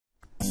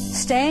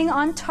Staying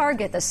on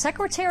target, the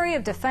Secretary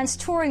of Defense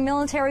touring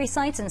military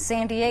sites in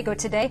San Diego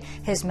today.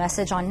 His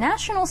message on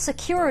national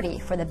security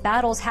for the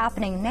battles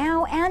happening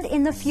now and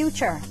in the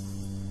future.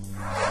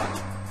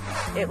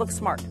 It looks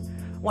smart.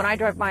 When I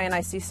drive by and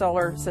I see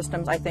solar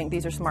systems, I think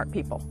these are smart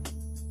people.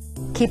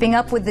 Keeping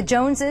up with the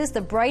Joneses,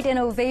 the bright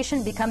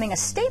innovation becoming a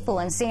staple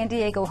in San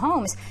Diego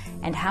homes,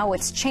 and how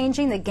it's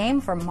changing the game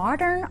for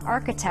modern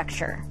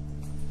architecture.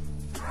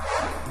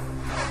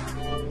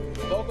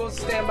 Locals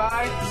stand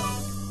by.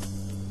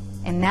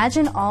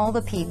 Imagine all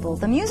the people.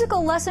 The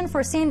musical lesson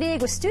for San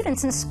Diego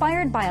students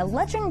inspired by a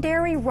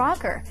legendary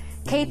rocker.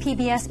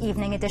 KPBS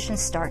Evening Edition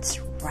starts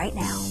right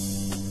now.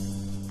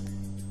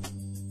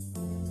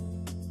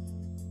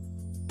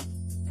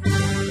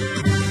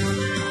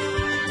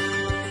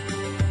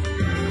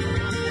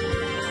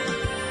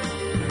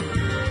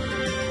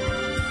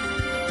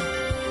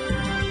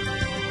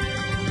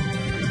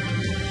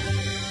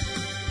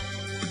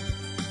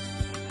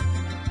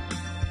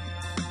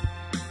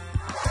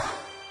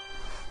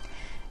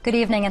 Good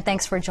evening and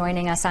thanks for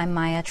joining us. I'm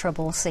Maya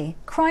Trabulsi.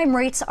 Crime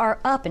rates are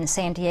up in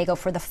San Diego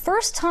for the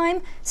first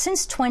time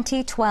since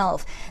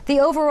 2012. The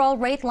overall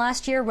rate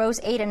last year rose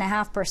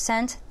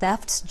 8.5%,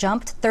 thefts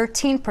jumped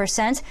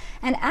 13%,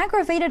 and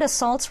aggravated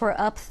assaults were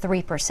up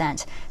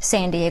 3%.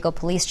 San Diego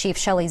Police Chief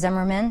Shelley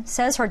Zimmerman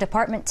says her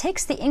department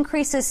takes the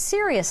increases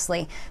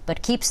seriously,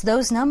 but keeps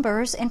those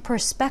numbers in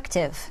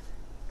perspective.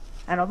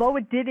 And although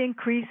it did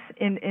increase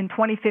in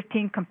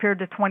 2015 compared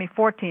to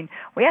 2014,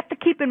 we have to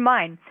keep in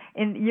mind,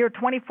 in year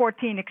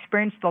 2014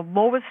 experienced the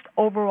lowest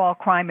overall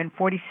crime in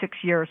 46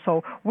 years.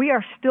 So we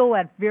are still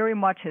at very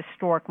much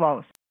historic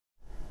lows.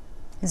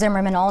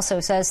 Zimmerman also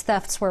says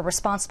thefts were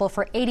responsible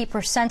for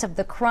 80% of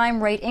the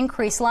crime rate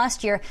increase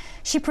last year.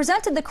 She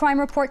presented the crime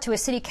report to a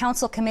city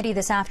council committee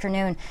this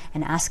afternoon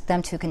and asked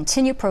them to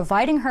continue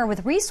providing her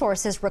with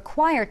resources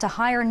required to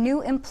hire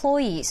new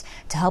employees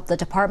to help the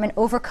department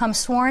overcome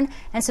sworn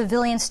and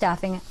civilian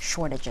staffing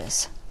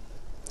shortages.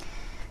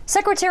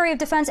 Secretary of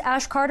Defense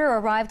Ash Carter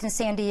arrived in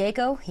San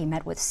Diego. He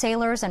met with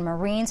sailors and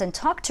Marines and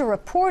talked to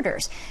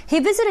reporters. He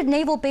visited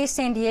Naval Base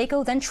San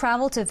Diego, then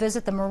traveled to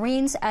visit the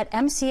Marines at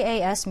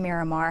MCAS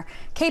Miramar.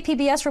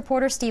 KPBS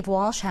reporter Steve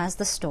Walsh has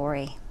the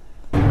story.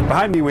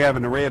 Behind me we have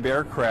an array of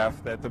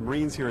aircraft that the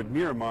Marines here at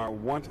Miramar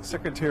want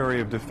Secretary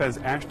of Defense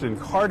Ashton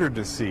Carter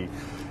to see.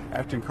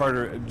 Ashton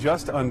Carter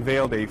just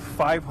unveiled a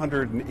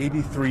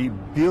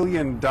 $583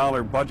 billion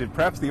budget,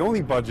 perhaps the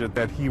only budget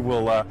that he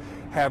will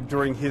have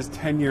during his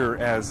tenure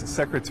as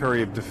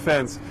Secretary of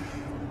Defense.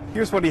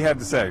 Here's what he had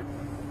to say.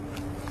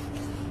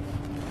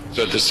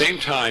 So at the same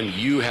time,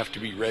 you have to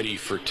be ready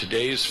for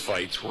today's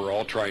fights. We're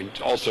all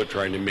also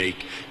trying to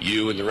make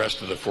you and the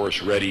rest of the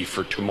force ready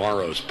for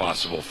tomorrow's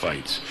possible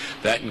fights.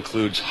 That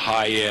includes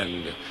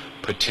high-end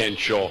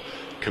potential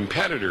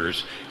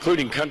competitors,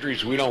 including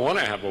countries we don't want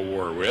to have a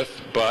war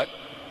with, but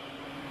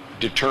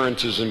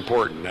deterrence is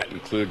important. That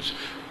includes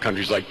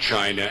countries like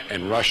China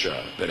and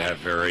Russia that have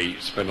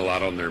spend a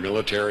lot on their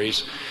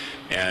militaries,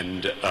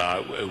 and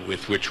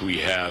with which we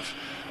have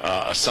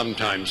a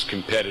sometimes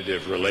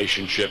competitive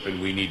relationship, and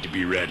we need to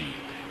be ready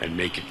and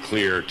make it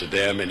clear to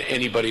them and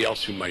anybody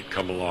else who might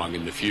come along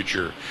in the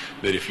future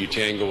that if you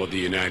tangle with the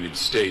United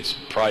States,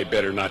 probably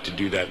better not to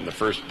do that in the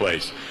first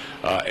place.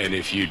 And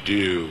if you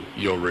do,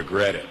 you'll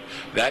regret it.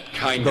 That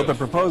kind Though the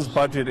proposed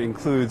budget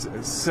includes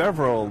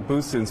several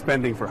boosts in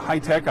spending for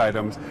high-tech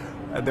items,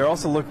 they're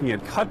also looking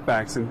at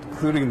cutbacks,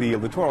 including the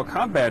Littoral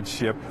Combat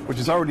Ship, which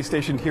is already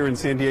stationed here in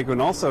San Diego, and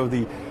also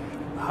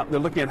they're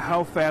looking at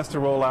how fast to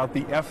roll out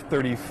the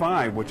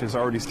F-35, which is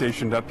already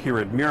stationed up here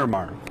at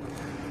Miramar.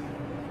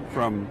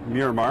 From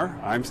Miramar,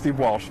 I'm Steve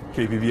Walsh,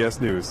 KPBS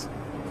News.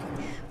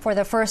 For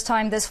the first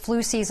time this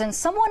flu season,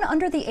 someone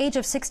under the age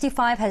of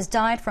 65 has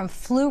died from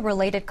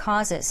flu-related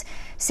causes.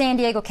 San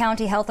Diego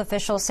County health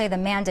officials say the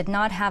man did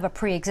not have a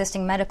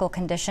pre-existing medical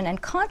condition and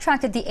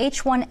contracted the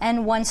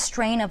H1N1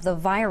 strain of the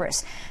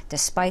virus.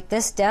 Despite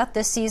this death,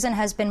 this season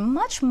has been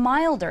much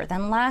milder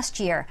than last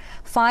year.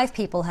 5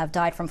 people have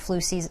died from flu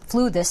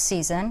this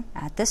season.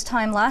 At this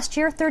time last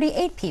year,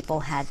 38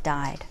 people had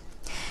died.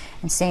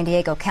 And San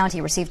Diego County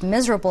received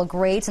miserable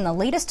grades in the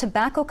latest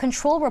tobacco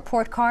control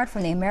report card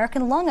from the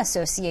American Lung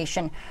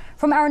Association.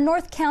 From our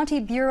North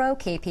County Bureau,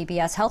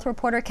 KPBS health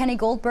reporter Kenny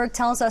Goldberg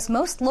tells us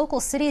most local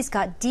cities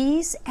got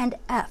D's and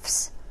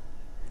F's.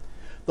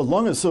 The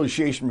Lung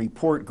Association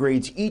report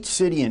grades each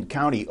city and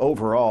county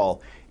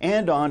overall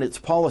and on its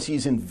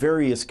policies in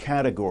various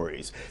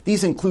categories.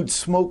 These include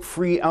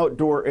smoke-free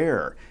outdoor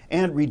air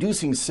and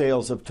reducing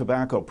sales of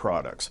tobacco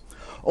products.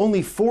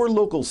 Only 4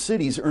 local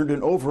cities earned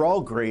an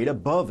overall grade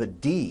above a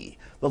D.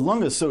 The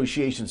Lung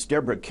Association's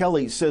Deborah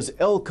Kelly says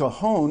El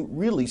Cajon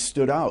really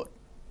stood out.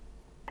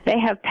 They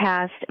have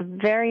passed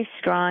very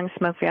strong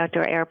smoke-free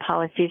outdoor air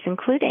policies,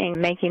 including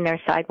making their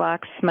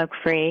sidewalks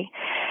smoke-free.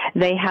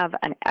 They have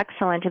an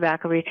excellent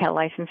tobacco retail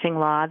licensing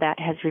law that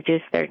has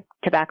reduced their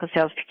tobacco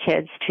sales to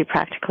kids to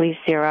practically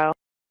zero.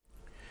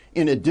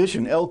 In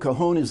addition, El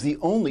Cajon is the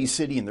only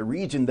city in the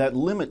region that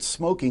limits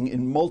smoking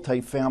in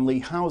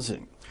multifamily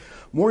housing.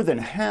 More than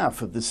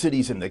half of the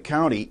cities in the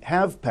county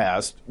have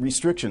passed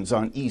restrictions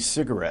on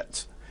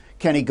e-cigarettes.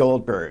 Kenny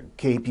Goldberg,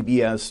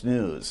 KPBS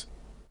News.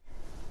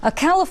 A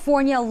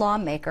California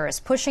lawmaker is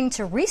pushing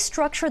to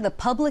restructure the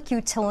Public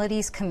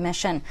Utilities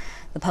Commission.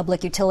 The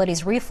Public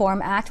Utilities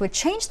Reform Act would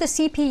change the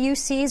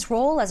CPUC's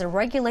role as a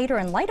regulator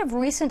in light of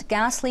recent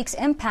gas leaks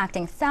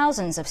impacting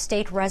thousands of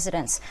state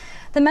residents.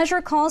 The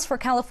measure calls for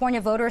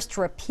California voters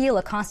to repeal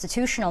a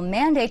constitutional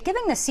mandate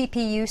giving the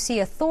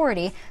CPUC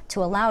authority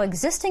to allow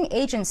existing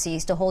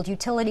agencies to hold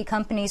utility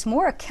companies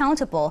more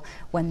accountable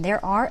when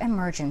there are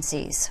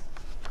emergencies.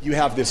 You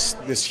have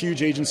this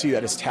huge agency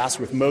that is tasked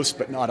with most,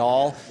 but not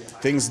all,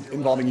 things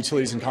involving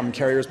utilities and common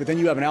carriers. But then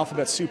you have an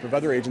alphabet soup of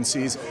other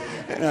agencies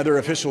and other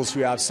officials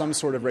who have some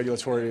sort of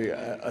regulatory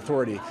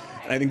authority.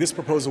 And I think this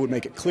proposal would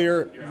make it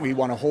clear we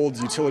want to hold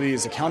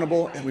utilities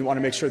accountable, and we want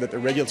to make sure that the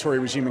regulatory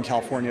regime in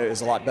California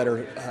is a lot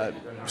better,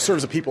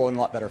 serves the people in a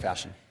lot better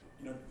fashion.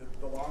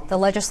 The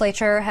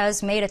legislature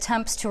has made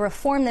attempts to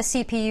reform the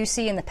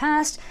CPUC in the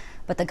past,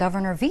 but the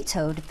governor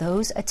vetoed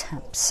those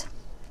attempts.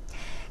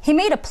 He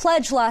made a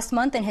pledge last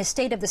month in his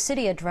State of the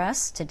City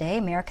address. Today,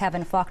 Mayor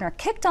Kevin Faulconer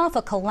kicked off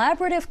a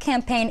collaborative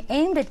campaign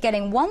aimed at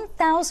getting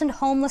 1,000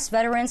 homeless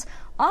veterans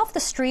off the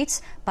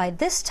streets by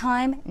this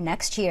time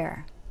next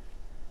year.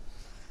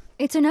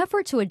 It's an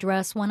effort to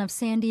address one of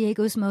San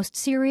Diego's most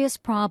serious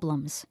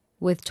problems.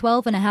 With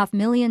 $12.5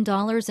 million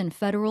in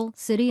federal,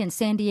 city, and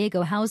San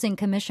Diego Housing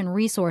Commission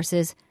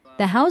resources,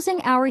 the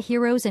Housing Our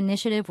Heroes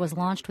initiative was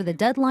launched with a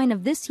deadline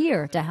of this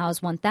year to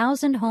house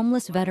 1,000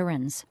 homeless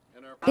veterans.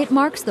 It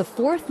marks the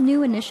fourth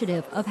new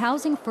initiative of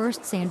Housing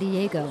First San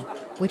Diego,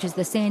 which is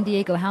the San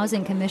Diego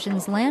Housing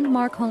Commission's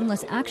landmark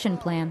homeless action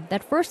plan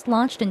that first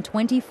launched in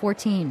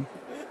 2014.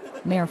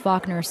 Mayor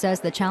Faulconer says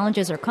the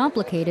challenges are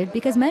complicated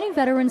because many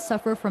veterans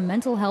suffer from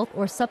mental health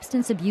or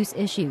substance abuse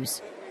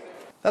issues.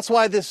 That's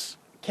why this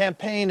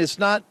campaign is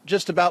not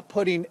just about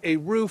putting a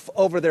roof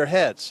over their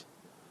heads.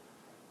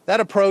 That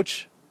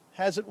approach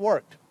hasn't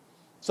worked,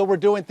 so we're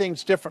doing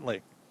things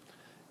differently.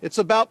 It's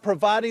about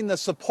providing the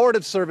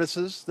supportive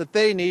services that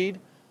they need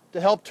to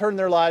help turn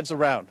their lives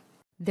around.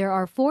 There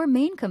are four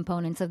main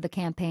components of the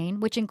campaign,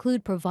 which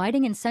include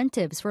providing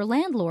incentives for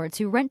landlords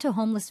who rent to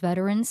homeless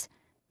veterans,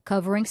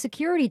 covering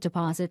security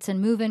deposits and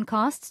move-in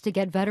costs to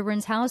get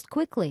veterans housed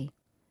quickly,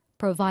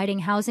 providing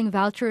housing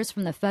vouchers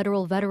from the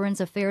Federal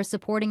Veterans Affairs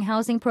Supporting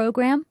Housing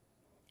Program,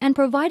 and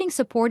providing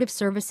supportive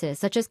services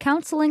such as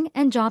counseling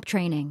and job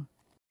training.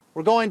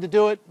 We're going to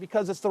do it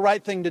because it's the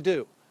right thing to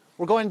do.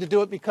 We're going to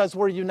do it because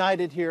we're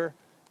united here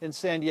in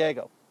San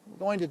Diego.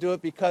 We're going to do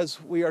it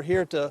because we are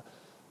here to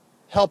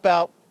help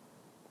out.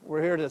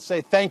 We're here to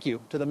say thank you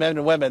to the men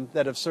and women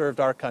that have served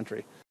our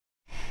country.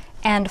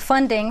 And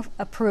funding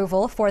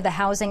approval for the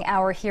Housing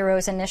Our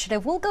Heroes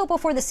initiative will go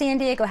before the San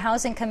Diego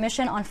Housing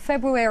Commission on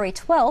February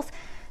 12th.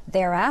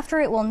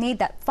 Thereafter, it will need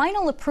that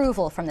final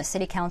approval from the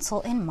City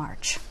Council in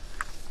March.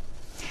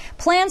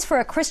 Plans for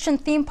a Christian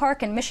theme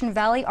park in Mission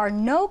Valley are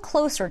no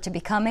closer to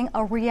becoming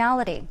a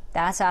reality.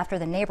 That's after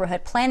the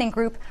neighborhood planning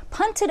group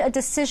punted a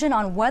decision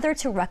on whether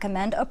to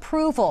recommend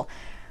approval.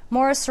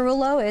 Morris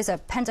Cerullo is a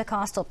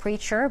Pentecostal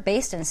preacher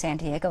based in San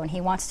Diego, and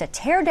he wants to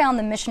tear down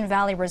the Mission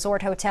Valley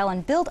Resort Hotel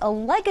and build a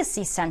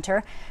legacy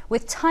center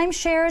with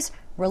timeshares,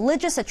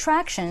 religious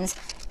attractions,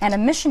 and a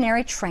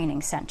missionary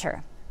training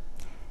center.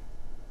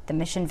 The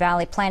Mission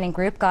Valley Planning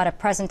Group got a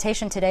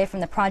presentation today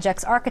from the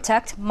project's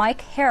architect, Mike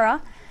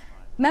Hara.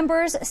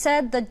 Members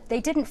said that they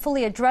didn't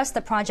fully address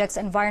the project's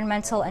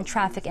environmental and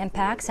traffic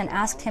impacts and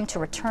asked him to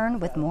return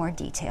with more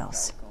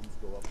details.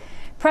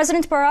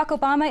 President Barack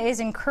Obama is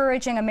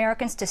encouraging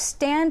Americans to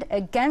stand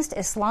against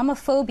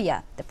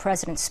Islamophobia. The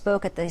president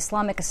spoke at the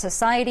Islamic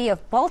Society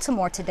of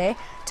Baltimore today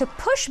to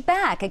push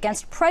back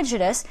against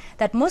prejudice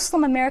that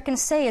Muslim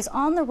Americans say is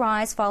on the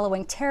rise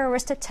following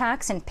terrorist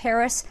attacks in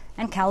Paris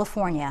and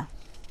California.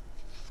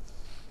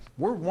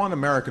 We're one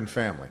American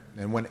family,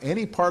 and when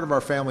any part of our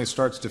family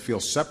starts to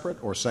feel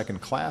separate or second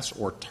class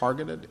or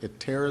targeted, it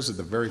tears at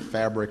the very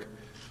fabric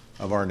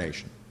of our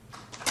nation.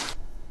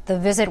 The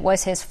visit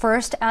was his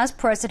first as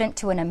president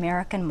to an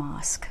American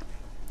mosque.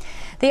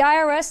 The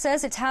IRS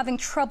says it's having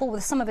trouble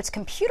with some of its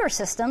computer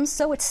systems,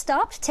 so it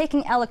stopped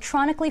taking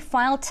electronically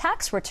filed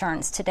tax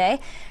returns today.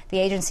 The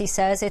agency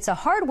says it's a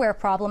hardware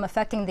problem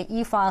affecting the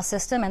e-file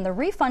system and the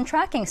refund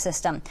tracking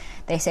system.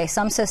 They say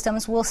some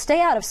systems will stay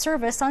out of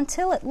service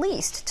until at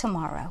least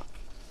tomorrow.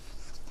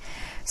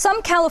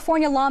 Some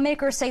California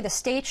lawmakers say the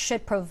state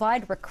should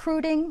provide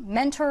recruiting,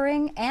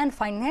 mentoring, and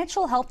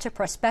financial help to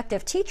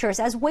prospective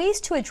teachers as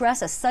ways to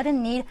address a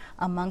sudden need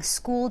among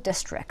school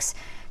districts.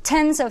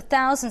 Tens of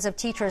thousands of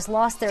teachers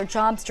lost their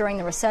jobs during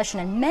the recession,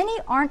 and many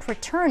aren't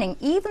returning,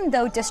 even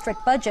though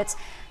district budgets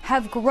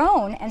have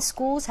grown and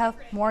schools have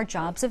more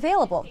jobs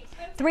available.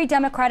 3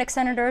 Democratic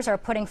senators are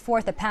putting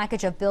forth a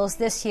package of bills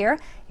this year.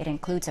 It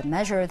includes a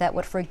measure that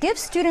would forgive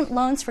student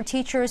loans for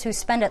teachers who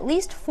spend at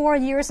least 4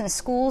 years in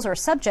schools or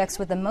subjects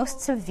with the most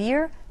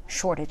severe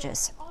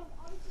shortages.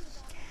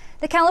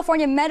 The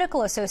California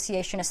Medical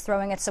Association is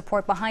throwing its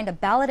support behind a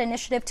ballot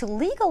initiative to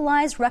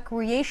legalize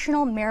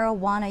recreational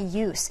marijuana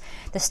use.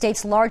 The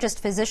state's largest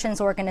physicians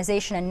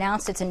organization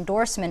announced its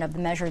endorsement of the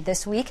measure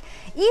this week,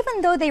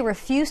 even though they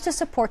refuse to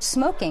support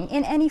smoking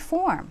in any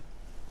form.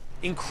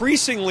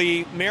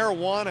 Increasingly,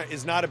 marijuana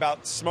is not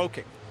about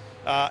smoking.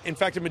 In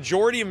fact, a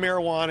majority of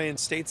marijuana in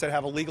states that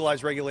have a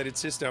legalized regulated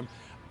system,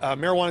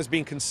 marijuana is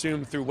being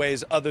consumed through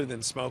ways other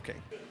than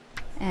smoking.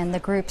 And the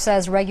group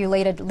says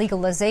regulated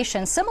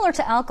legalization, similar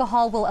to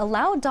alcohol, will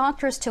allow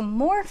doctors to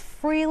more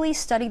freely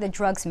study the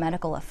drug's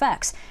medical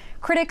effects.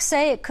 Critics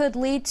say it could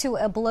lead to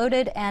a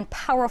bloated and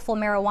powerful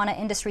marijuana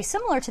industry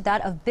similar to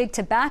that of big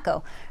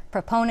tobacco.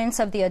 Proponents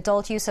of the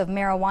Adult Use of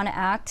Marijuana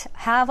Act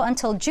have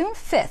until June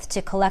 5th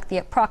to collect the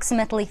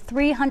approximately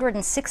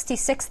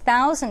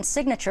 366,000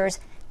 signatures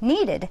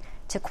needed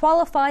to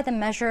qualify the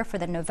measure for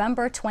the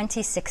November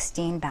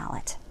 2016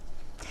 ballot.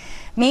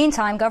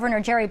 Meantime, Governor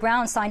Jerry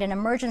Brown signed an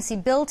emergency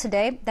bill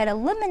today that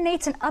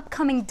eliminates an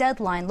upcoming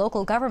deadline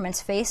local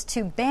governments face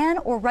to ban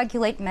or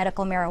regulate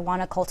medical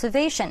marijuana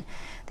cultivation.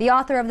 The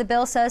author of the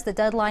bill says the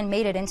deadline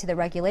made it into the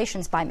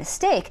regulations by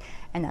mistake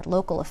and that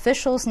local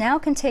officials now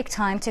can take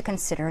time to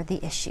consider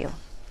the issue.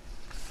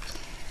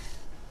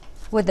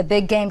 With the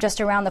big game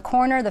just around the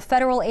corner, the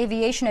Federal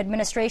Aviation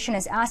Administration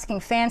is asking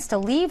fans to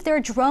leave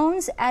their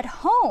drones at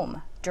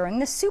home during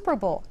the Super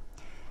Bowl.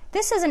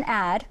 This is an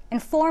ad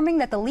informing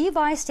that the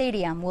Levi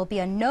Stadium will be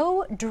a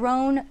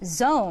no-drone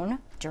zone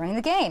during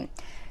the game.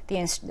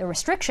 The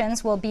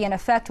restrictions will be in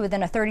effect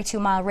within a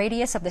 32-mile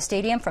radius of the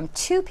stadium from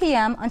 2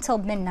 p.m. until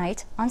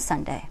midnight on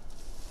Sunday.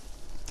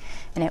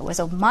 And it was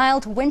a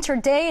mild winter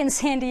day in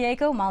San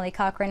Diego. Molly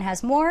Cochran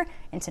has more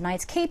in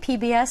tonight's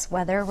KPBS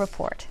weather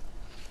report.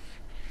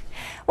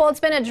 Well, it's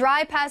been a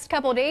dry past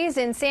couple days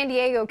in San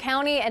Diego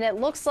County, and it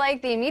looks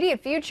like the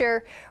immediate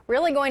future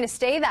really going to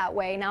stay that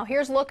way. Now,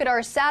 here's a look at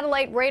our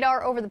satellite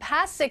radar over the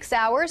past 6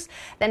 hours.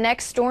 The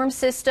next storm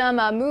system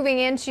moving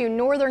into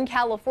northern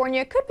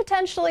California could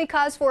potentially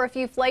cause for a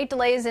few flight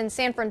delays in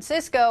San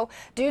Francisco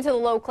due to the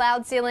low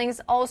cloud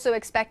ceilings. Also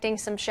expecting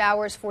some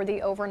showers for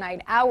the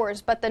overnight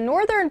hours. But the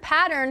northern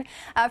pattern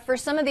for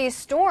some of these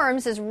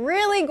storms is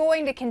really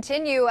going to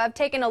continue. I've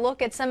taken a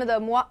look at some of the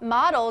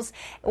models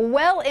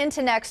well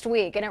into next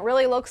week, and it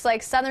really looks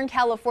like Southern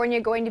California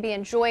going to be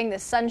enjoying the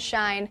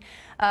sunshine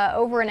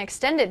over an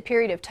extended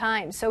period of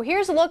time. So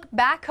here's a look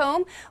back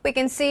home. We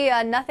can see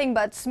nothing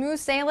but smooth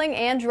sailing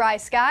and dry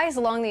skies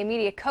along the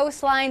immediate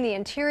coastline. The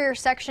interior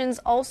sections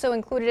also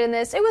included in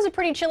this. It was a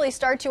pretty chilly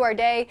start to our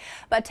day,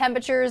 but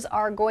temperatures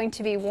are going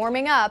to be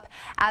warming up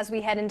as we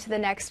head into the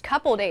next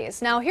couple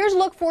days. Now here's a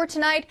look for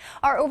tonight.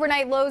 Our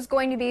overnight low is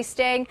going to be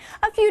staying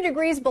a few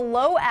degrees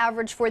below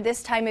average for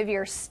this time of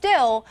year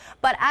still,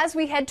 but as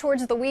we head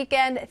towards the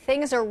weekend,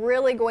 things are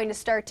really going to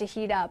start to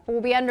heat up.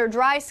 We'll be under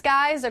dry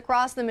skies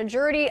across the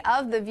majority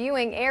of the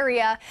viewing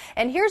area.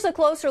 And here's a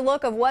closer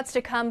look of what's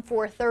to come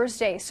for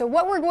Thursday. So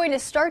what we're going to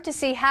start to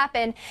see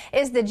happen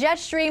is the jet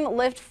stream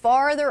lift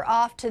farther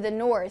off to the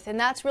north, and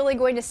that's really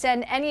going to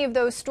send any of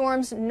those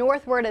storms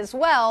northward as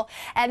well,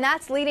 and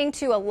that's leading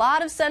to a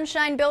lot of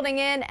sunshine building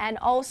in and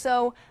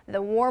also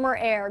the warmer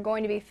air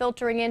going to be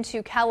filtering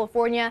into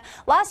California,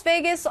 Las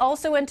Vegas,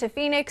 also into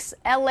Phoenix,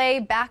 LA,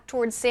 back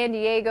towards San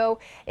Diego.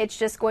 It's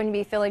just going to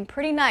be feeling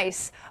pretty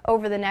nice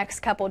over the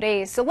next couple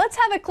days. So let's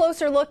have a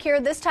closer look here.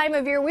 This time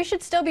of year, we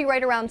should still be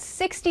right around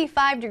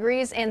 65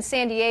 degrees in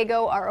San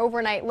Diego. Our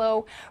overnight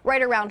low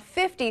right around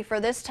 50 for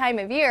this time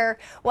of year.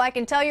 Well, I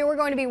can tell you we're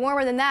going to be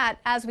warmer than that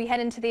as we head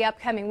into the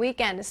upcoming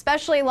weekend,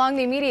 especially along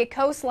the immediate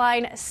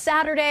coastline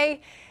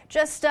Saturday.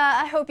 Just,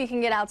 I hope you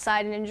can get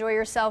outside and enjoy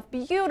yourself.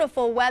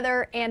 Beautiful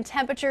weather and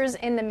temperatures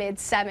in the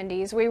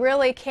mid-70s. We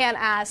really can't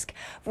ask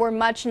for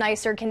much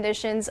nicer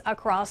conditions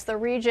across the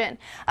region.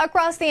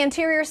 Across the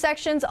interior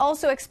sections,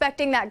 also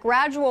expecting that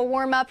gradual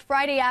warm-up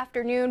Friday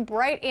afternoon,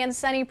 bright and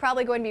sunny,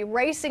 probably going to be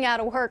racing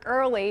out of work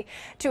early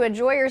to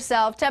enjoy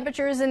yourself.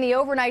 Temperatures in the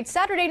overnight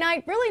Saturday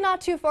night, really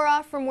not too far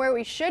off from where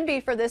we should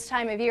be for this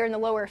time of year in the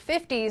lower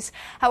 50s.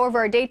 However,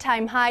 our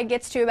daytime high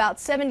gets to about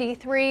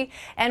 73,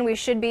 and we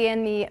should be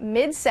in the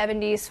mid-70s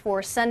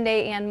for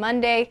Sunday and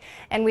Monday,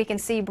 and we can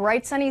see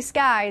bright sunny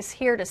skies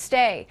here to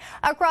stay.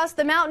 Across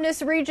the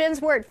mountainous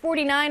regions, we're at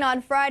 49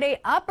 on Friday,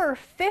 upper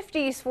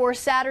 50s for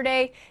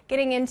Saturday,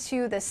 getting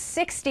into the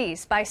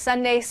 60s by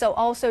Sunday, so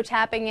also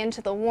tapping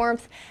into the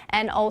warmth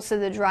and also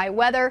the dry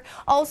weather.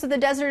 Also, the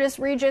desertous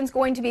regions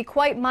going to be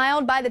quite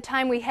mild by the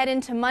time we head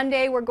into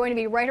Monday. We're going to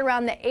be right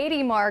around the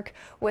 80 mark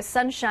with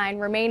sunshine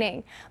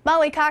remaining.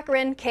 Molly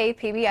Cochran,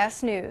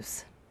 KPBS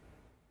News.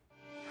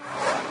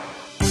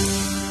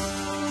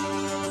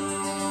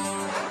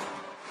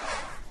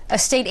 A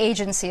state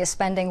agency is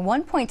spending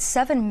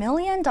 $1.7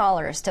 million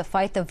to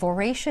fight the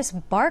voracious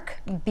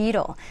bark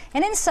beetle,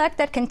 an insect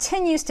that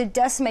continues to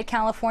decimate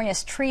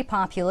California's tree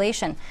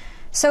population.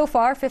 So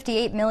far,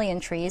 58 million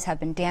trees have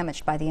been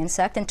damaged by the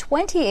insect, and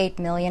 28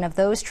 million of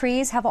those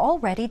trees have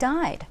already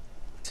died.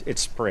 It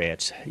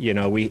spreads. You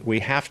know, we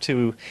have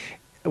to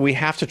we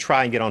have to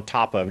try and get on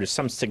top of. There's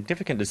some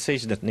significant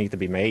decisions that need to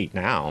be made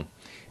now.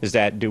 Is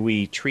that, do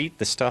we treat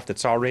the stuff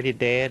that's already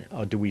dead,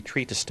 or do we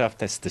treat the stuff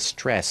that's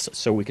distressed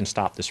so we can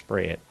stop the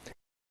spread?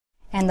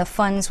 And the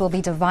funds will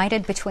be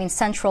divided between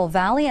Central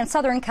Valley and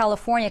Southern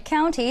California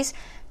counties.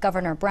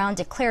 Governor Brown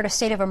declared a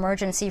state of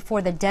emergency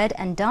for the dead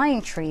and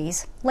dying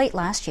trees late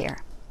last year.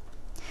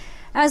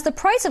 As the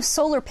price of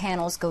solar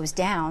panels goes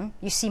down,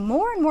 you see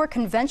more and more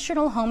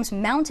conventional homes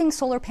mounting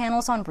solar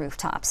panels on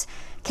rooftops.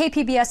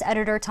 KPBS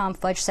editor Tom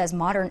Fudge says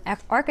modern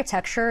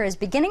architecture is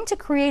beginning to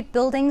create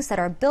buildings that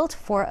are built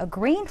for a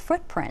green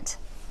footprint.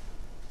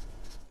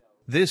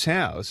 This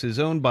house is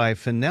owned by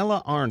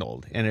Fenella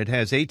Arnold, and it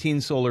has 18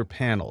 solar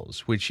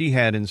panels, which she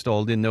had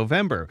installed in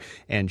November,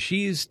 and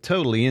she's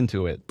totally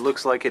into it.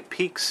 Looks like it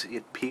peaks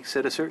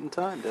at a certain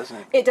time, doesn't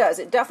it? It does.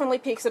 It definitely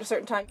peaks at a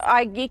certain time.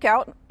 I geek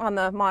out on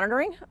the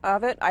monitoring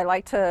of it. I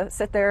like to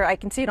sit there. I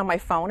can see it on my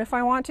phone if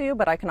I want to,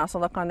 but I can also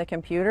look on the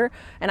computer,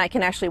 and I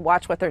can actually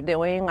watch what they're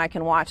doing. I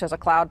can watch as a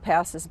cloud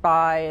passes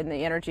by and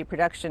the energy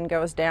production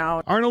goes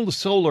down. Arnold's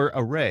solar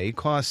array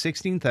costs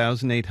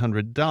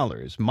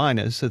 $16,800,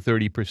 minus a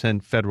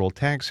 30% federal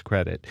tax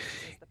credit.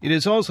 It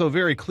is also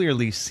very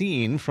clearly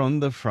seen from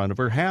the front of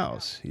her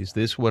house. Is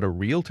this what a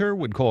realtor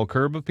would call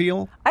curb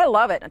appeal? I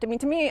love it. I mean,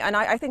 to me, and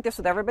I think this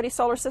with everybody's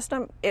solar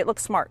system, it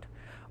looks smart.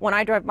 When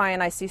I drive by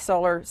and I see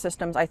solar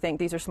systems, I think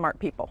these are smart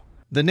people.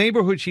 The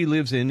neighborhood she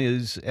lives in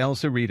is El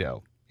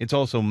Cerrito. It's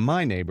also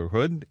my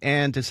neighborhood,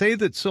 and to say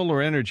that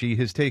solar energy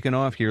has taken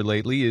off here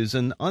lately is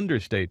an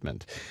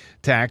understatement.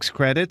 Tax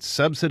credits,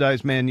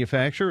 subsidized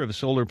manufacture of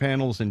solar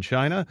panels in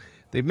China,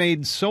 they've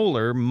made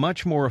solar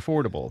much more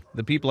affordable.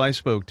 The people I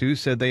spoke to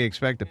said they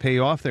expect to pay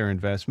off their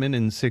investment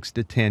in 6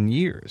 to 10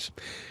 years.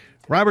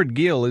 Robert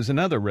Gill is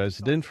another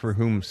resident for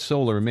whom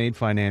solar made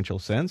financial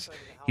sense.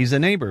 He's a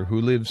neighbor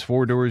who lives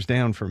 4 doors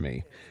down from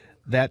me.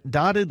 That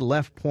dotted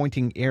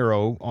left-pointing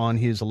arrow on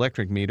his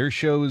electric meter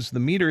shows the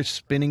meter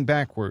spinning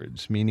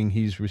backwards, meaning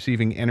he's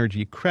receiving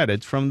energy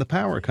credits from the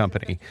power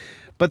company.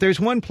 But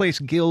there's one place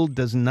Gill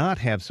does not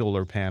have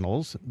solar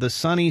panels, the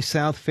sunny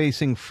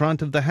south-facing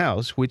front of the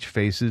house, which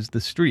faces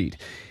the street.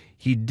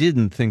 He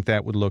didn't think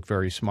that would look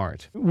very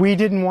smart. We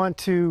didn't want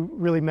to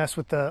really mess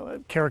with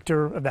the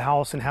character of the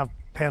house and have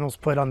panels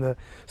put on the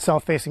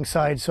south-facing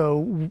side,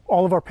 so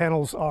all of our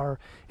panels are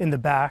in the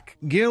back.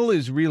 Gill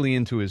is really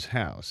into his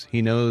house.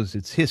 He knows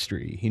its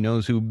history, he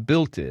knows who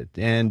built it,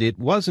 and it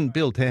wasn't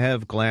built to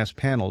have glass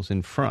panels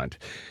in front.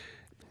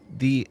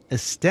 The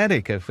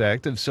aesthetic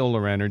effect of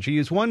solar energy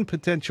is one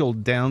potential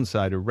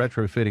downside of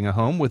retrofitting a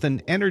home with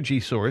an energy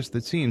source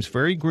that seems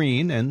very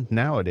green and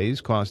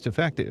nowadays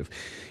cost-effective.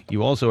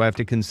 You also have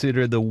to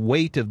consider the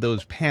weight of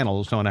those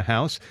panels on a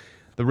house,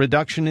 the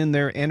reduction in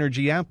their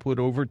energy output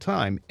over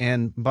time.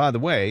 And by the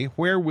way,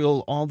 where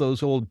will all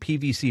those old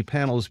PVC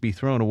panels be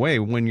thrown away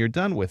when you're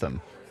done with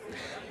them?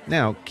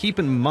 Now, keep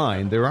in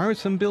mind, there are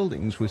some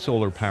buildings with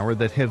solar power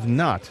that have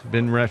not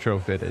been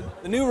retrofitted.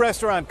 The new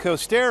restaurant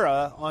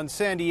Costera on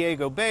San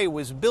Diego Bay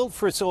was built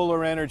for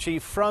solar energy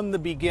from the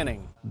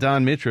beginning.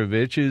 Don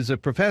Mitrovich is a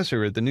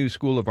professor at the New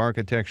School of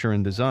Architecture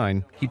and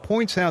Design. He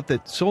points out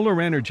that solar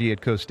energy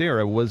at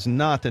Costera was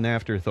not an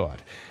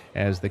afterthought.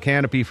 As the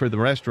canopy for the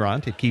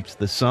restaurant, it keeps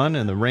the sun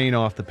and the rain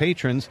off the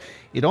patrons.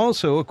 It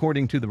also,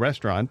 according to the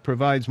restaurant,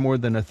 provides more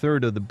than a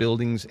third of the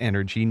building's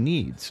energy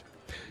needs.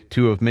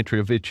 2 of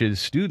Mitrovich's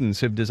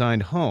students have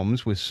designed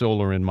homes with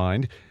solar in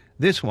mind.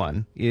 This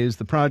one is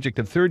the project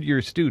of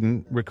third-year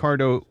student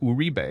Ricardo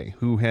Uribe,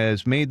 who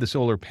has made the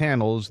solar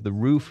panels the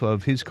roof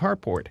of his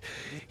carport.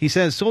 He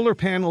says solar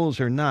panels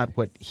are not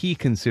what he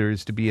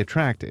considers to be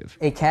attractive.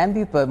 It can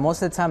be, but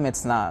most of the time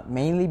it's not,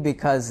 mainly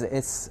because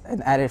it's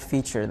an added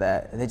feature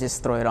that they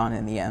just throw it on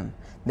in the end.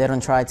 They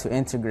don't try to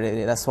integrate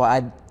it. That's why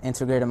I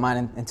integrated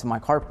mine into my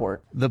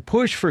carport. The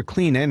push for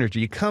clean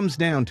energy comes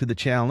down to the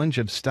challenge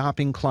of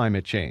stopping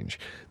climate change.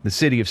 The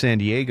city of San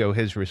Diego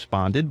has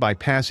responded by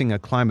passing a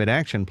climate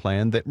action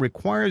plan that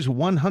requires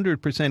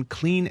 100%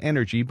 clean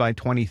energy by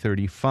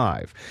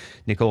 2035.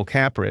 Nicole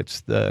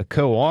Capritz, the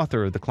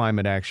co-author of the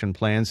climate action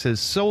plan,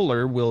 says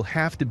solar will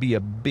have to be a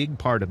big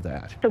part of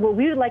that. So what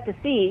we would like to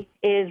see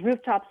is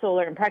rooftop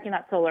solar and parking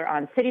lot solar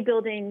on city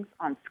buildings,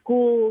 on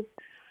schools,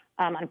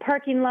 on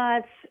parking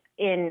lots,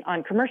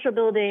 on commercial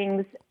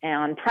buildings, and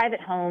on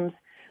private homes.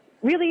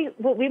 Really,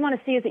 what we want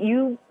to see is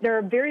that there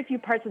are very few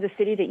parts of the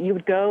city that you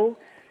would go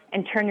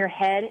and turn your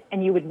head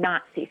and you would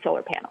not see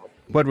solar panels.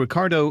 What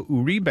Ricardo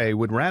Uribe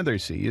would rather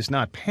see is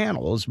not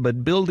panels,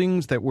 but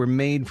buildings that were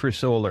made for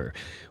solar,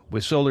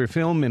 with solar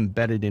film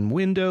embedded in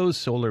windows,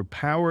 solar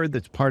power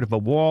that's part of a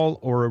wall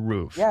or a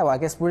roof. Yeah, well, I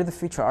guess we're the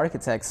future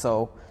architects,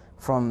 so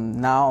from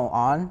now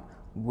on,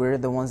 we're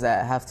the ones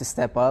that have to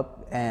step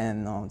up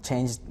and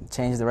change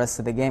the rest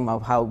of the game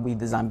of how we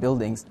design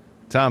buildings.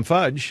 Tom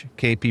Fudge,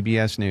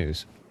 KPBS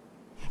News.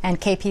 And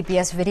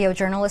KPBS video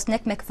journalist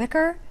Nick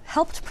McVicker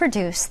helped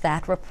produce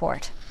that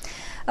report.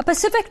 A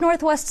Pacific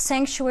Northwest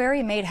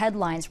sanctuary made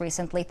headlines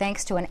recently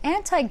thanks to an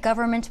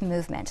anti-government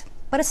movement.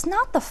 But it's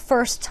not the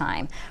first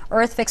time.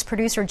 EarthFix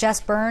producer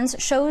Jess Burns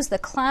shows the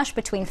clash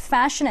between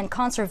fashion and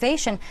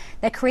conservation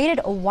that created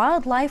a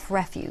wildlife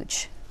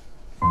refuge.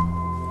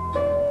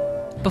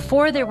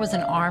 Before there was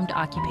an armed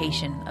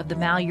occupation of the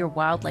Malheur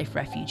Wildlife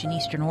Refuge in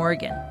eastern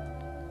Oregon.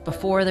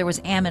 Before there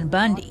was Ammon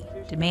Bundy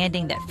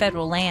demanding that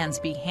federal lands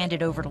be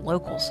handed over to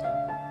locals.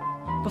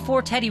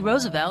 Before Teddy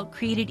Roosevelt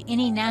created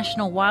any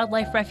national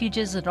wildlife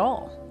refuges at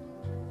all.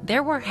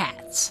 There were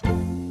hats.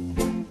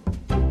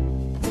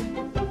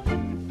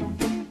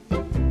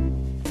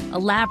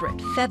 Elaborate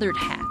feathered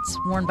hats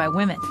worn by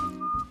women.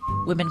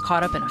 Women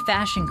caught up in a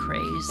fashion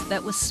craze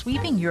that was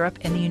sweeping Europe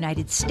and the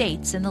United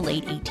States in the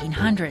late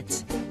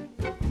 1800s.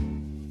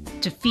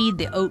 To feed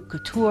the haute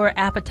couture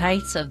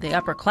appetites of the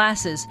upper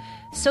classes,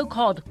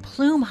 so-called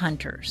plume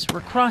hunters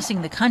were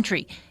crossing the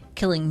country,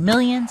 killing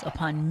millions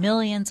upon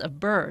millions of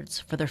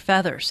birds for their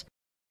feathers.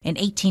 In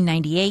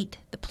 1898,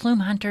 the plume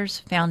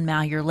hunters found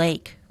Malheur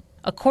Lake.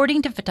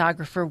 According to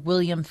photographer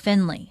William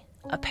Finley,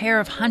 a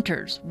pair of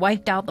hunters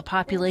wiped out the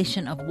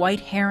population of white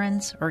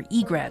herons or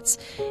egrets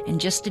in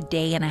just a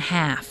day and a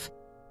half.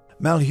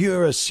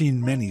 Malheur has seen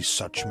many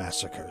such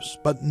massacres,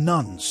 but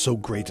none so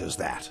great as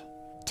that.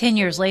 10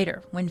 years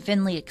later, when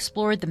Finley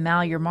explored the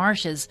Malheur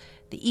marshes,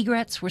 the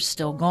egrets were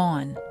still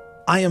gone.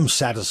 I am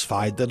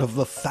satisfied that of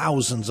the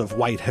thousands of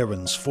white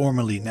herons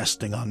formerly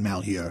nesting on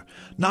Malheur,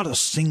 not a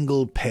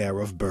single pair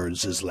of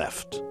birds is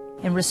left.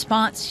 In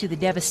response to the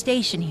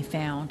devastation he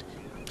found,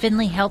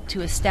 Finley helped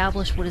to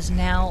establish what is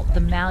now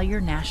the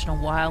Malheur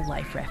National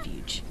Wildlife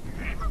Refuge.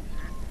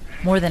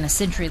 More than a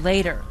century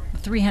later,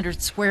 the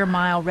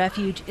 300-square-mile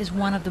refuge is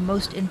one of the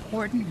most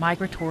important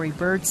migratory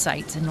bird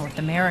sites in North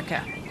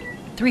America.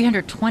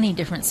 320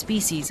 different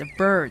species of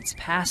birds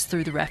pass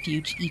through the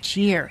refuge each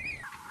year,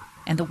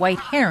 and the white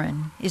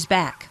heron is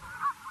back.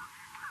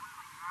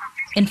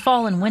 In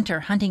fall and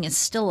winter, hunting is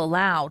still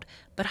allowed,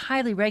 but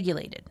highly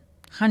regulated.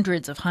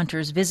 Hundreds of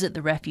hunters visit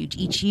the refuge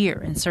each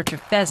year in search of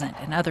pheasant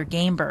and other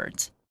game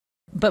birds.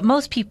 But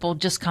most people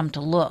just come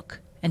to look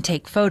and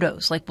take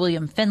photos like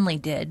William Finley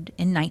did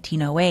in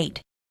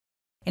 1908.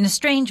 In a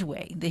strange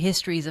way, the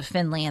histories of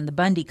Finley and the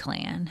Bundy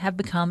clan have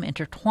become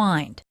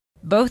intertwined.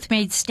 Both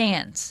made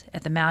stands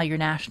at the Malheur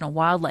National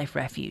Wildlife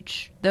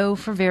Refuge, though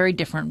for very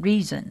different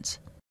reasons.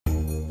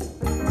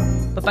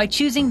 But by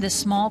choosing this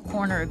small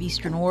corner of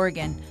eastern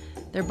Oregon,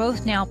 they're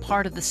both now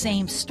part of the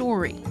same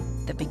story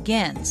that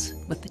begins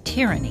with the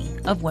tyranny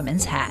of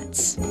women's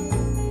hats.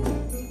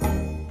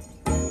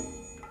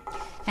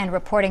 And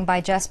reporting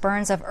by Jess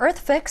Burns of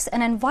EarthFix,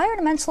 an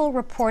environmental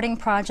reporting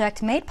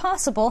project made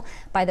possible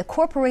by the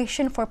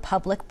Corporation for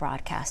Public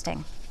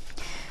Broadcasting.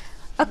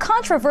 A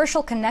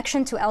controversial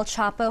connection to El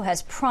Chapo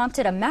has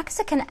prompted a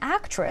Mexican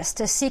actress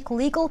to seek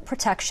legal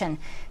protection.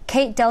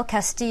 Kate Del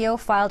Castillo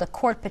filed a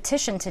court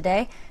petition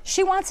today.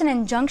 She wants an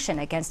injunction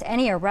against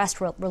any arrest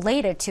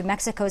related to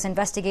Mexico's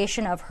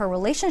investigation of her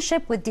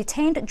relationship with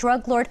detained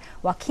drug lord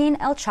Joaquin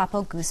El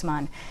Chapo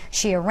Guzman.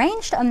 She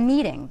arranged a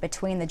meeting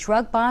between the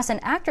drug boss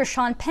and actor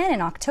Sean Penn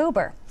in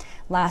October.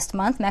 Last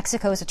month,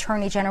 Mexico's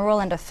Attorney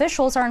General and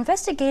officials are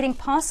investigating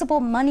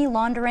possible money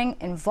laundering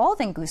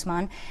involving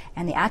Guzman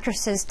and the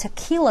actress's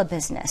tequila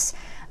business.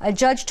 A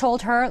judge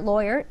told her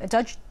lawyers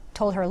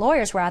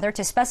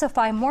to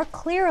specify more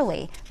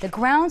clearly the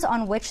grounds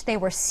on which they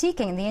were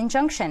seeking the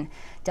injunction.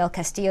 Del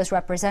Castillo's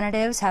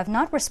representatives have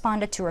not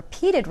responded to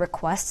repeated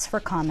requests for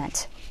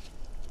comment.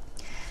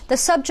 The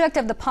subject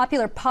of the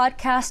popular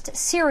podcast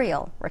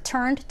Serial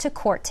returned to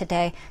court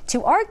today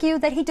to argue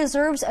that he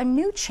deserves a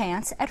new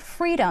chance at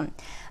freedom.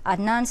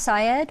 Adnan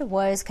Syed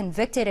was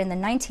convicted in the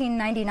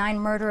 1999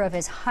 murder of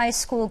his high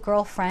school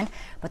girlfriend,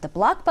 but the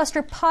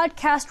blockbuster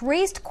podcast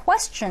raised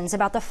questions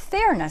about the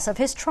fairness of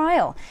his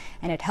trial,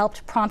 and it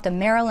helped prompt a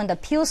Maryland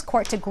appeals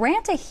court to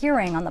grant a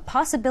hearing on the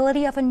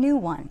possibility of a new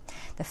one.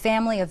 The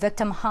family of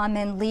victim Ha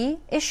Min Lee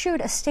issued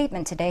a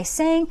statement today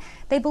saying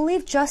they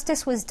believe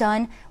justice was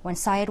done when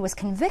Syed was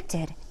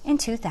convicted in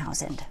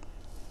 2000.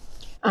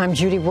 I'm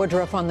Judy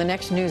Woodruff. On the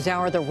next news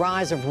hour, the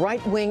rise of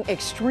right-wing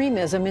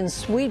extremism in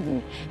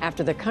Sweden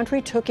after the country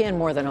took in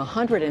more than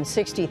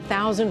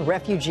 160,000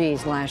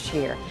 refugees last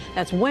year.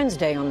 That's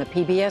Wednesday on the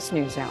PBS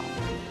NewsHour.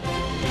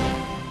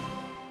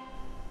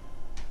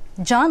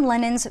 John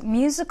Lennon's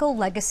musical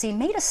legacy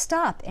made a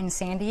stop in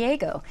San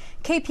Diego.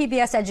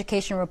 KPBS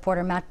education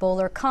reporter Matt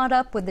Bowler caught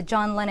up with the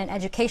John Lennon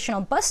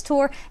educational bus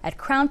tour at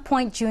Crown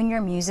Point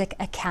Junior Music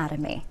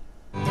Academy.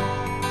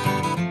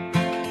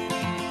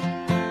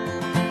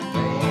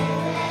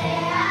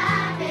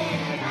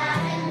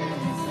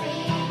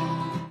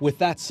 With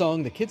that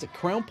song, the kids at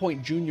Crown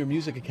Point Junior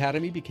Music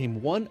Academy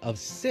became one of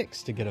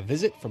 6 to get a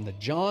visit from the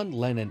John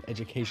Lennon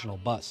Educational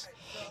Bus.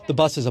 The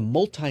bus is a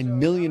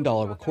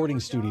multi-million-dollar recording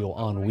studio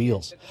on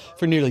wheels.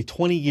 For nearly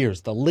 20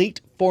 years, the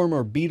late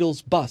former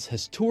Beatles bus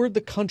has toured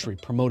the country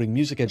promoting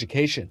music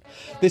education.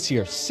 This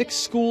year, 6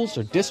 schools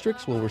or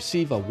districts will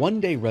receive a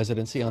one-day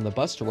residency on the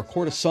bus to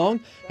record a song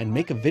and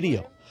make a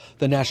video.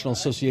 The National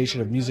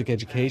Association of Music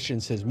Education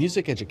says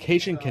music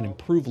education can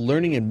improve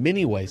learning in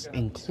many ways,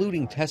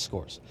 including test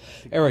scores.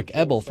 Eric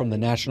Ebel from the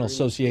National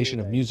Association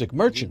of Music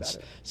Merchants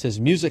says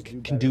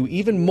music can do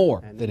even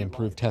more than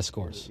improve test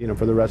scores. You know,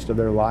 for the rest of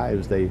their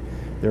lives,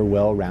 they're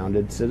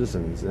well-rounded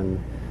citizens,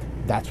 and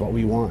that's what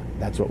we want.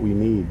 That's what we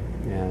need,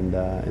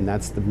 and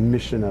that's the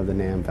mission of the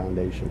NAM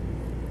Foundation.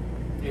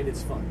 And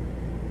it's fun.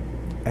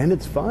 And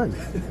it's fun.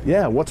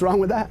 Yeah, what's wrong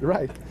with that,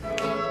 right?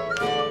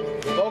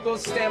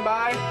 Vocals, stand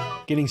by.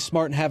 Getting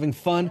smart and having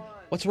fun,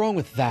 what's wrong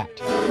with that?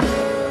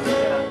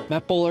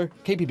 Matt Bowler,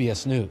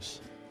 KPBS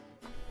News.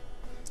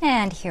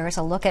 And here's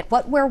a look at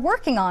what we're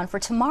working on for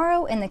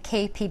tomorrow in the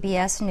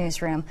KPBS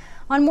newsroom.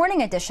 On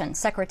Morning Edition,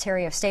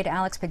 Secretary of State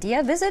Alex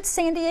Padilla visits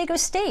San Diego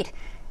State,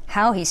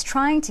 how he's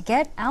trying to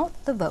get out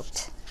the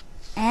vote.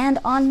 And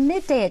on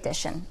Midday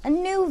Edition, a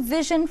new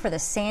vision for the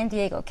San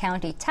Diego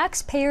County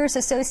Taxpayers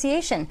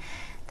Association.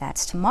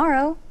 That's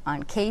tomorrow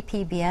on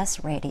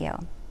KPBS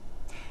Radio.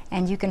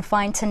 And you can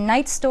find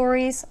tonight's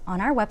stories on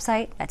our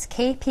website. That's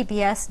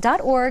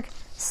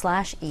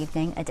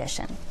kpbs.org/evening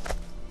edition.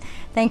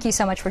 Thank you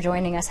so much for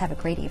joining us. Have a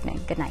great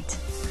evening. Good night.